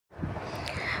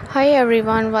Hi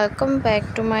everyone, welcome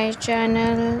back to my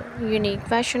channel Unique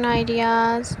Fashion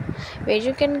Ideas, where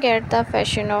you can get the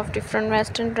fashion of different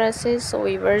western dresses. So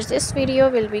viewers, this video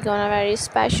will be gonna very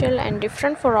special and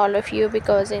different for all of you,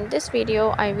 because in this video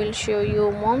I will show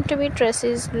you mom to be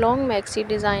dresses, long maxi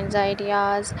designs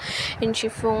ideas in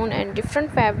chiffon and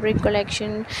different fabric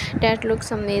collection that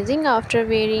looks amazing after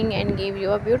wearing and give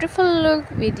you a beautiful look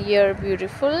with your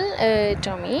beautiful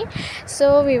tummy.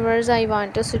 So viewers, I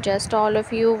want to suggest all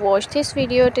of you watch this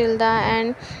video till the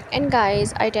end, and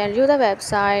guys, I tell you the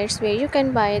websites where you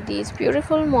can buy these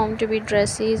beautiful mom to be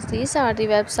dresses. These are the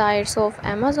websites of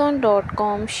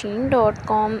amazon.com,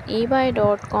 shein.com,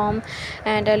 ebay.com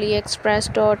and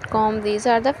aliexpress.com. These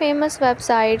are the famous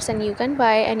websites and you can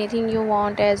buy anything you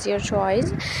want as your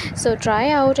choice. So try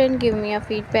out and give me a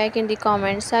feedback in the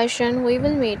comment section. We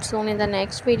will meet soon in the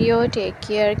next video. Take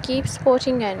care, keep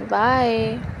supporting, and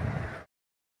bye.